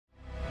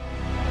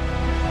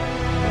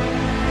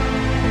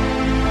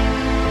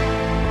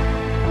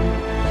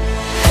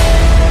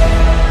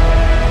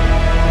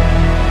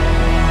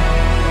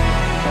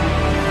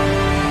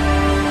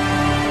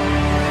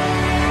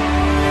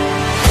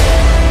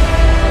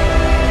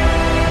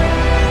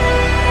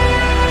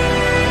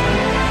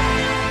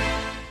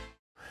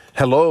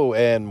Hello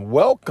and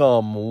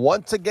welcome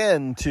once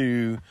again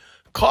to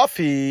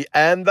Coffee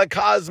and the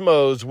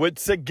Cosmos with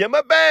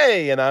Sagima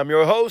Bay. And I'm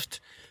your host,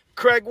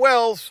 Craig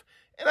Wells.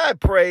 And I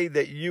pray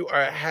that you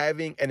are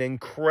having an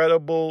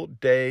incredible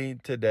day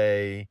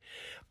today.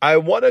 I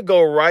want to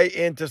go right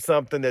into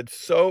something that's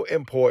so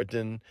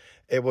important.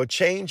 It will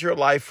change your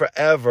life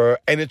forever.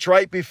 And it's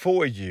right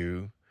before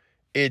you.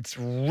 It's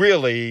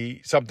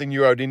really something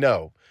you already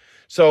know.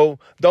 So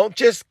don't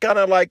just kind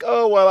of like,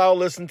 oh, well, I'll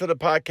listen to the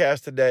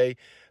podcast today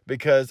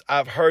because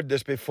I've heard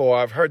this before.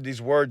 I've heard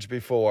these words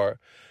before.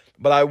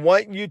 But I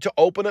want you to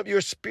open up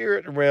your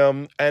spirit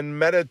realm and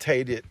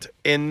meditate it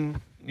in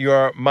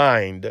your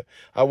mind.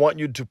 I want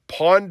you to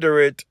ponder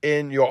it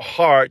in your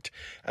heart,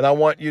 and I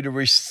want you to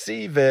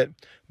receive it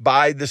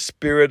by the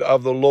Spirit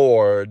of the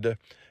Lord.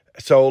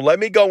 So let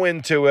me go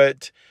into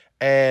it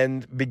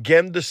and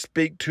begin to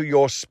speak to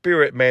your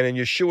spirit, man, in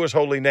Yeshua's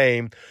holy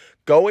name.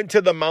 Go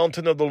into the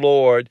mountain of the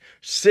Lord,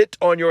 sit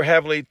on your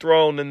heavenly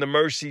throne in the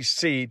mercy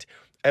seat,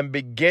 and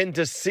begin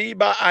to see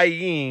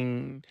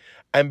ba'ayin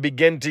and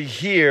begin to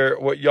hear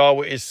what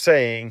Yahweh is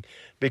saying.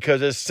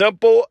 Because as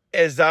simple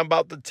as I'm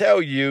about to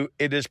tell you,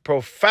 it is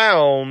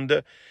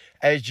profound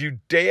as you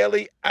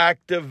daily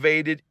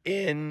activate it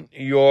in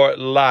your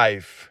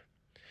life.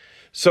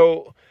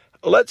 So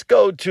let's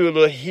go to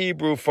the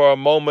Hebrew for a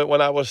moment.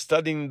 When I was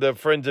studying the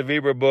Friends of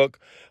Hebrew book,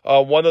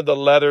 one of the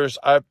letters,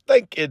 I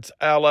think it's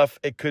Aleph.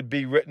 It could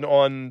be written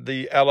on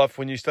the Aleph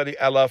when you study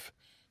Aleph,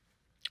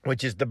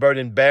 which is the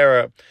burden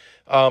bearer.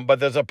 But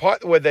there's a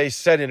part where they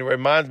said, and it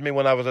reminds me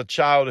when I was a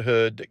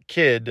childhood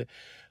kid,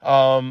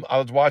 I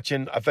was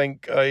watching, I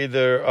think,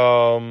 either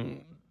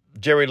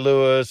Jerry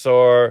Lewis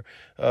or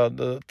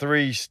the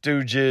Three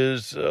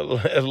Stooges,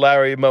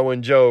 Larry, Moe,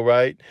 and Joe,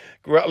 right?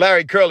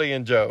 Larry, Curly,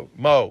 and Joe,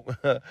 Moe.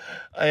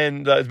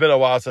 And it's been a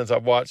while since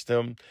I've watched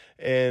them.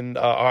 And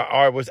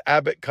it was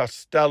Abbott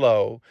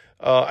Costello,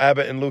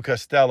 Abbott and Lou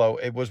Costello.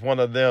 It was one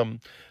of them.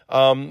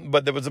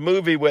 But there was a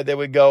movie where they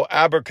would go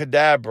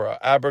abracadabra,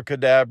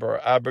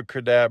 abracadabra,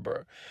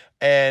 abracadabra.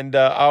 And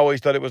I always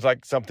thought it was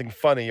like something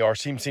funny, or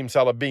Sim Sim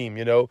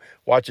Salabim,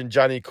 watching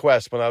Johnny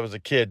Quest when I was a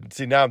kid.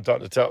 See, now I'm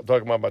talking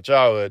about my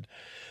childhood.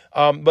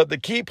 But the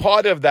key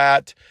part of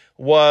that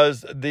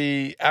was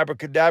the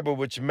abracadabra,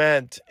 which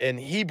meant in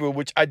Hebrew,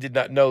 which I did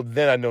not know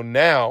then, I know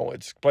now, it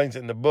explains it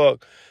in the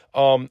book,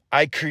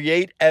 I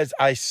create as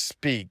I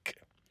speak.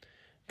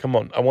 Come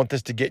on, I want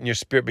this to get in your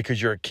spirit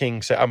because you're a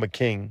king. Say, I'm a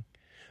king.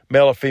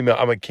 Male or female,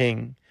 I'm a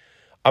king.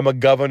 I'm a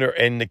governor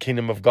in the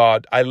kingdom of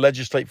God. I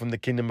legislate from the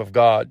kingdom of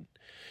God.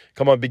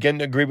 Come on, begin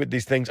to agree with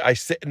these things. I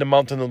sit in the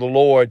mountain of the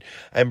Lord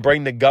and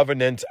bring the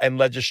governance and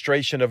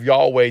legislation of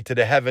Yahweh to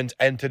the heavens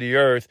and to the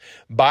earth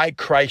by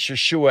Christ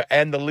Yeshua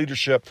and the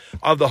leadership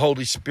of the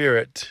Holy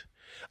Spirit.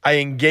 I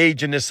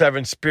engage in the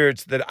seven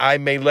spirits that I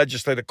may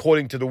legislate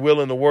according to the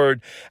will and the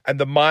word and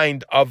the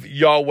mind of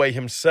Yahweh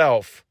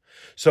himself.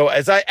 So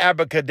as I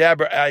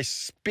abracadabra, I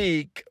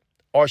speak,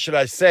 or should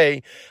I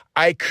say,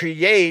 I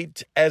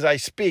create as I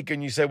speak.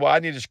 And you say, well, I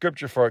need a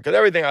scripture for it, because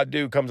everything I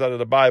do comes out of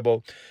the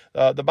Bible.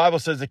 The Bible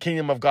says the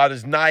kingdom of God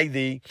is nigh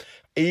thee,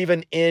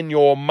 even in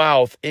your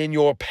mouth, in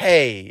your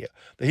pay.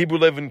 The Hebrew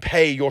living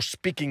pay, your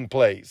speaking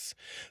place.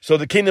 So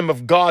the kingdom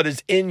of God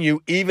is in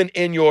you, even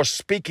in your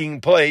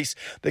speaking place.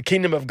 The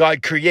kingdom of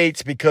God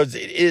creates because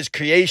it is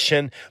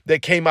creation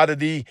that came out of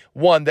the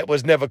one that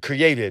was never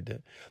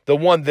created. The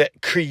one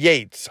that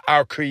creates,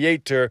 our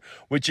creator,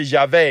 which is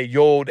Yahweh,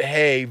 Yod,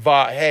 He,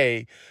 Va,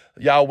 He.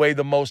 Yahweh,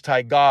 the Most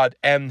High God,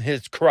 and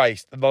his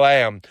Christ, the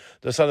Lamb,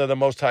 the Son of the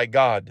Most High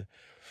God.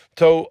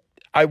 So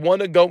I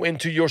want to go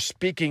into your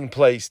speaking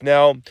place.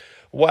 Now,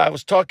 I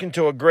was talking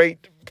to a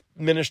great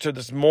minister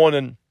this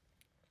morning,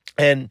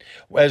 and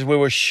as we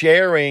were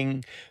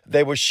sharing,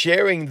 they were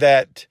sharing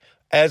that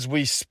as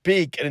we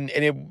speak,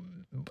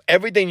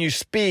 everything you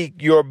speak,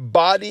 your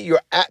body,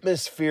 your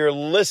atmosphere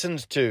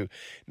listens to.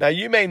 Now,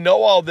 you may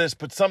know all this,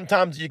 but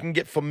sometimes you can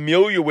get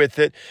familiar with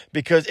it,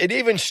 because it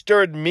even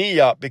stirred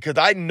me up, because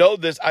I know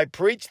this. I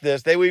preach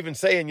this. They were even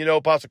saying,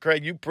 Apostle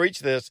Craig, you preach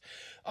this.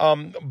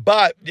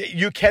 But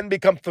you can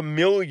become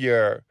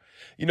familiar.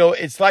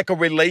 It's like a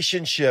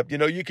relationship.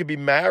 You could be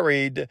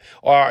married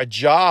or a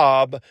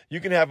job. You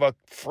can have a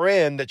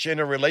friend that you're in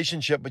a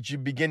relationship, but you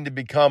begin to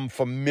become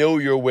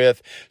familiar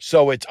with.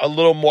 So it's a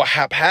little more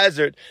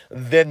haphazard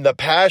than the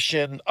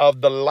passion of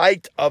the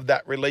light of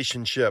that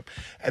relationship.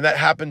 And that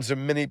happens to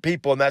many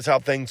people, and that's how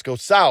things go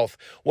south.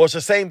 Well, it's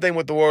the same thing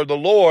with the word of the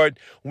Lord.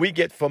 We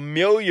get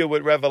familiar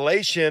with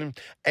revelation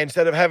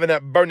instead of having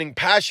that burning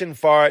passion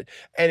for it,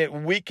 and it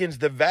weakens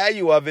the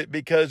value of it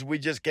because we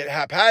just get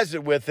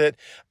haphazard with it.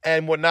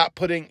 and we're not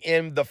putting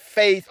in the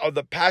faith or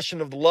the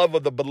passion of the love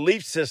of the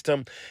belief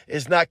system,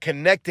 is not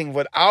connecting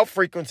with our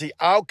frequency,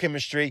 our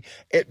chemistry,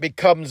 it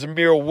becomes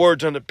mere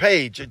words on the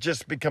page. It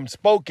just becomes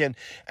spoken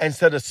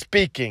instead of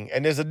speaking.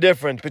 And there's a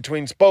difference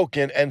between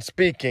spoken and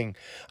speaking.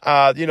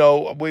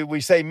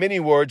 We say many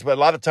words, but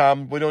a lot of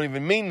times we don't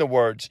even mean the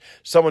words.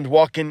 Someone's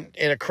walking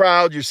in a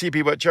crowd, you see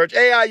people at church,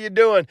 hey, how you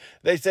doing?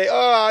 They say,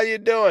 oh, how you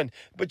doing?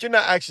 But you're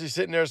not actually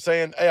sitting there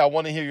saying, hey, I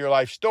want to hear your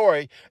life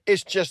story.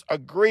 It's just a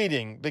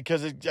greeting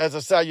because it, as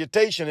a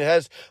salutation, it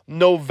has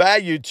no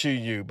value to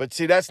you. But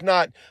see, that's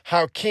not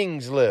how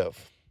kings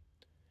live.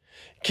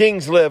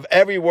 Kings live,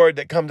 every word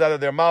that comes out of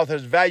their mouth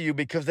has value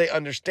because they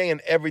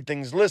understand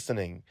everything's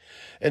listening.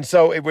 And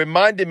so it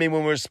reminded me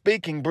when we were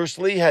speaking, Bruce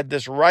Lee had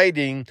this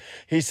writing.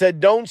 He said,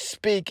 don't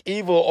speak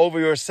evil over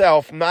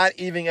yourself, not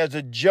even as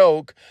a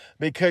joke,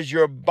 because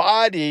your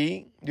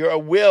body, your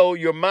will,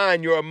 your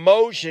mind, your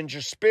emotions,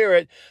 your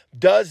spirit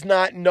does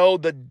not know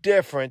the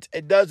difference.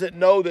 It doesn't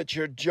know that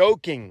you're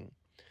joking.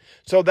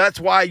 So that's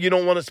why you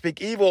don't want to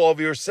speak evil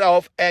over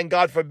yourself, and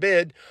God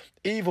forbid,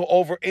 evil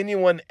over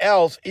anyone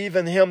else,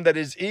 even him that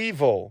is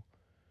evil.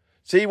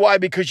 See why?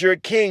 Because you're a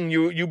king.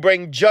 You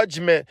bring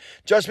judgment.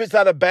 Judgment's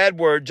not a bad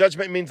word.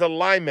 Judgment means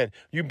alignment.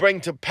 You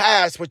bring to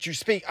pass what you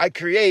speak. I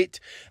create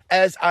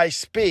as I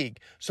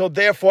speak. So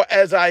therefore,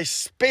 as I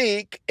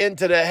speak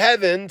into the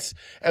heavens,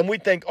 and we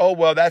think, oh,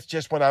 well, that's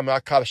just when I'm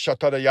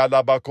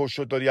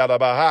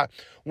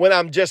when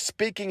I'm just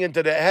speaking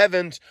into the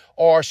heavens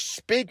or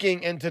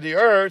speaking into the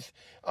earth,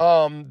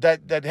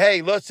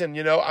 hey, listen,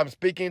 I'm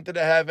speaking into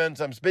the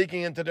heavens, I'm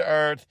speaking into the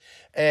earth,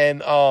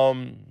 and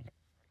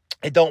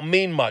it don't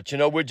mean much.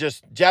 We're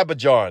just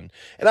jabberjawing.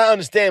 And I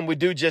understand we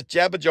do just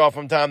jabberjaw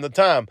from time to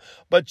time,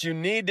 but you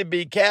need to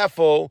be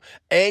careful,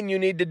 and you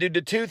need to do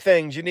the two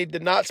things. You need to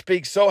not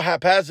speak so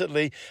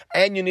haphazardly,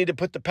 and you need to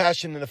put the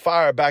passion and the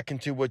fire back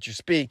into what you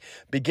speak.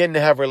 Begin to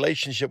have a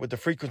relationship with the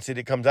frequency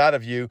that comes out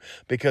of you,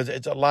 because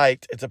it's a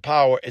light, it's a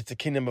power, it's the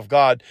kingdom of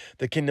God.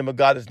 The kingdom of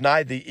God is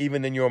nigh thee,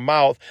 even in your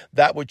mouth.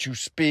 That what you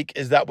speak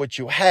is that what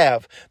you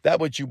have.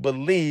 That what you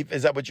believe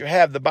is that what you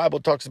have. The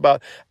Bible talks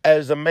about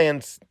as a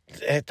man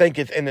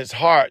thinketh in his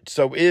heart,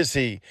 so is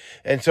he.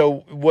 And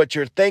so what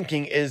you're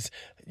thinking is,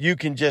 you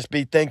can just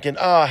be thinking,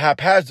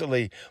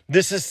 haphazardly.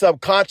 This is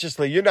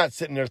subconsciously. You're not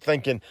sitting there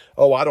thinking,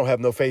 oh, I don't have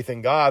no faith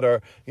in God,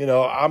 or,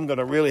 I'm going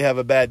to really have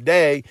a bad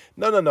day.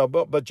 No.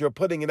 But you're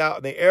putting it out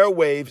in the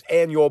airwaves,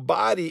 and your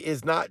body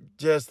is not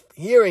just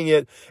hearing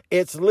it.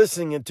 It's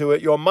listening to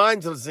it. Your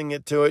mind's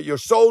listening to it. Your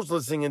soul's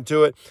listening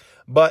to it.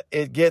 But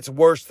it gets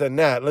worse than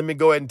that. Let me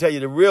go ahead and tell you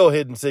the real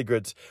hidden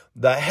secrets.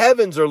 The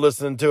heavens are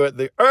listening to it.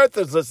 The earth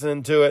is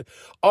listening to it.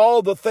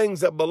 All the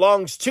things that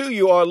belongs to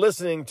you are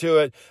listening to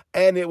it,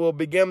 and it will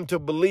begin to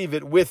believe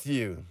it with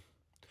you.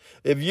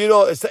 If you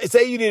don't,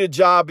 say you need a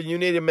job and you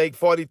need to make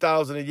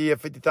 $40,000 a year,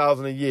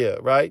 $50,000 a year,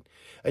 right?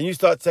 And you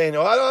start saying,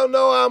 I don't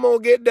know how I'm going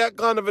to get that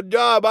kind of a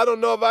job. I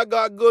don't know if I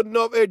got good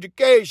enough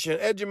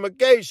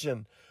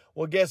education.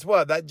 Well, guess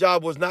what? That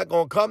job was not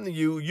going to come to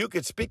you. You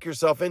could speak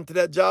yourself into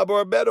that job or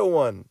a better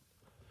one.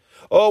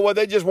 Oh, well,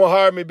 they just won't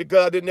hire me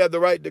because I didn't have the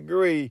right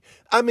degree.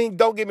 I mean,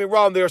 don't get me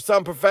wrong. There are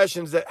some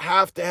professions that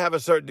have to have a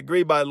certain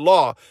degree by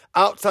law.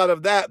 Outside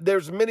of that,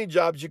 there's many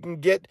jobs you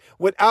can get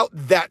without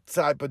that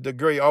type of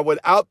degree or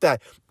without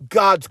that.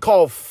 God's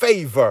called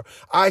favor.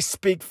 I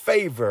speak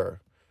favor.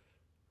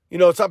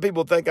 Some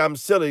people think I'm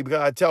silly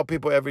because I tell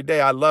people every day,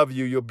 I love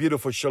you, you're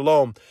beautiful,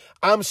 shalom.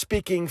 I'm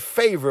speaking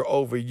favor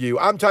over you.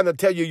 I'm trying to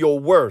tell you your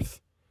worth.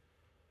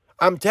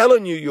 I'm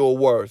telling you your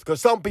worth,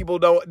 because some people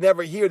don't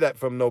never hear that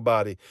from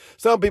nobody.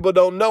 Some people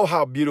don't know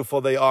how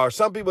beautiful they are.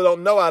 Some people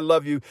don't know I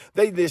love you.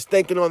 They just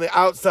thinking on the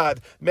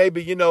outside.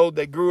 Maybe,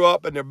 they grew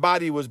up and their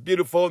body was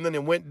beautiful, and then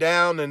it went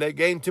down and they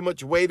gained too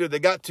much weight, or they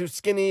got too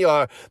skinny,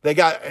 or they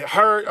got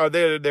hurt, or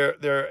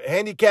they're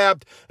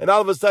handicapped, and all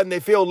of a sudden they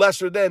feel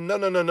lesser than.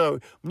 No.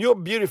 You're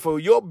beautiful.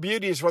 Your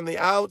beauty is from the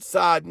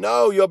outside.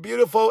 No, your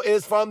beautiful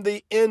is from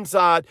the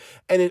inside,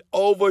 and it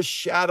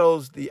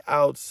overshadows the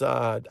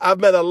outside. I've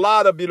met a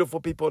lot of beautiful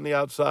people on the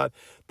outside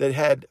that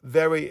had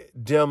very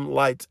dim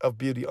lights of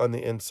beauty on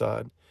the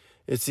inside.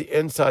 It's the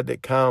inside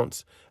that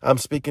counts. I'm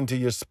speaking to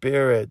your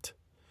spirit.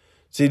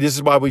 See, this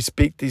is why we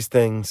speak these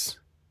things.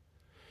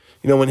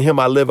 In him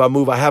I live, I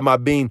move, I have my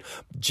being.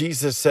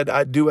 Jesus said,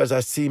 I do as I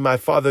see my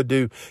Father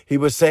do. He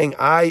was saying,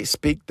 I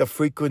speak the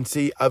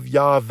frequency of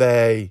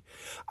Yahweh.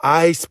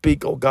 I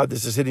speak, oh God,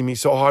 this is hitting me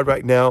so hard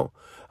right now.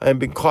 I am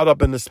being caught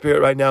up in the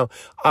spirit right now.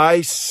 I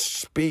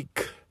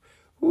speak.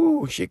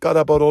 I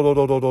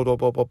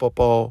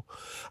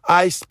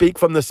speak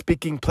from the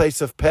speaking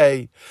place of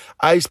pay.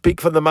 I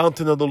speak from the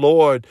mountain of the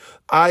Lord.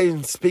 I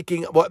am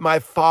speaking what my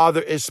Father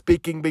is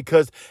speaking,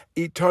 because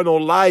eternal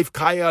life,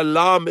 Kaya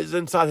Elam, is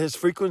inside his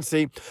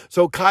frequency.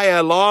 So Kaya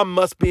Elam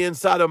must be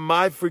inside of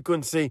my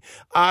frequency.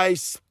 I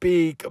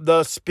speak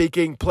the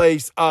speaking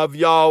place of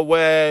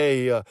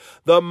Yahweh,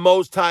 the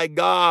Most High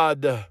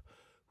God.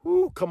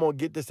 Ooh, come on,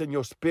 get this in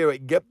your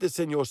spirit. Get this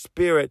in your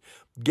spirit.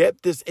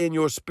 Get this in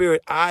your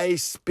spirit. I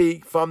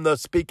speak from the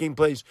speaking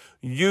place.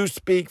 You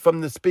speak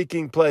from the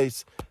speaking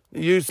place.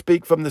 You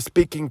speak from the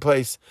speaking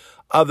place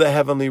of the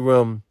heavenly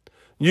realm.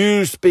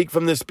 You speak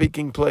from the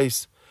speaking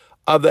place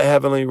of the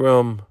heavenly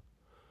realm.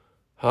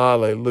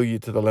 Hallelujah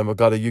to the Lamb of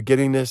God. Are you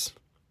getting this?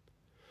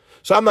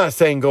 So I'm not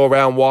saying go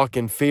around walk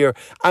in fear.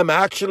 I'm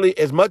actually,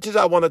 as much as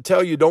I want to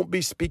tell you, don't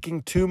be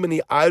speaking too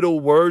many idle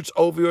words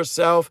over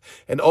yourself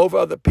and over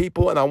other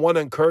people. And I want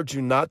to encourage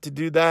you not to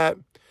do that,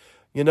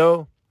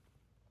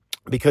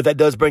 because that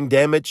does bring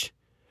damage.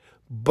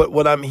 But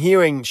what I'm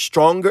hearing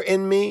stronger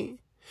in me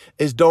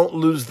is don't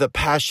lose the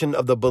passion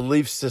of the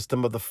belief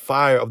system of the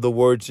fire of the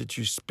words that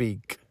you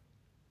speak.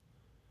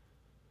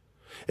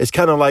 It's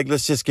kind of like,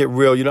 let's just get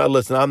real.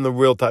 Listen, I'm the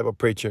real type of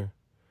preacher.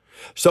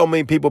 So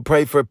many people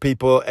pray for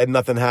people and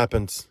nothing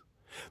happens.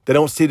 They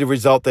don't see the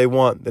result they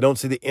want. They don't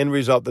see the end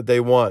result that they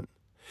want.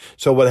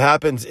 So what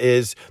happens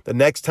is the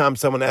next time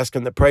someone asks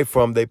them to pray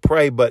for them, they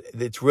pray, but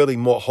it's really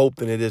more hope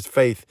than it is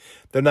faith.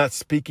 They're not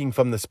speaking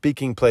from the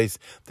speaking place.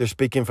 They're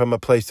speaking from a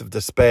place of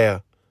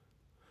despair.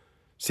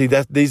 See,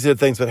 these are the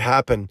things that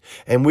happen.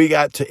 And we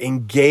got to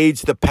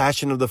engage the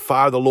passion of the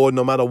fire of the Lord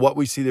no matter what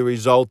we see the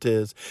result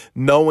is,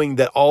 knowing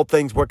that all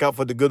things work out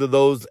for the good of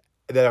those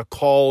that are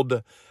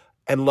called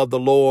and love the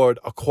Lord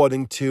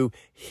according to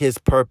his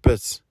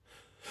purpose.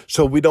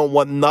 So we don't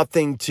want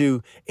nothing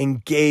to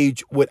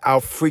engage with our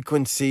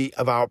frequency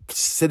of our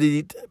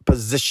seated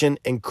position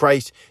in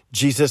Christ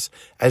Jesus.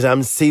 As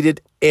I'm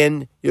seated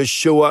in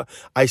Yeshua,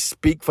 I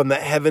speak from the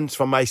heavens,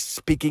 from my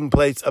speaking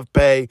place of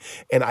pay,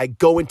 and I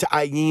go into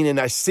Ayin and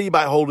I see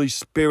my Holy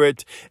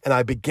Spirit and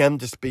I begin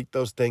to speak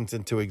those things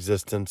into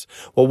existence.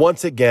 Well,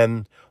 once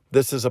again,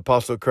 this is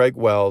Apostle Craig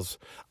Wells.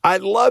 I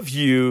love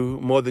you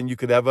more than you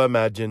could ever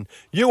imagine.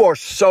 You are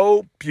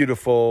so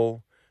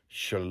beautiful.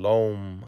 Shalom.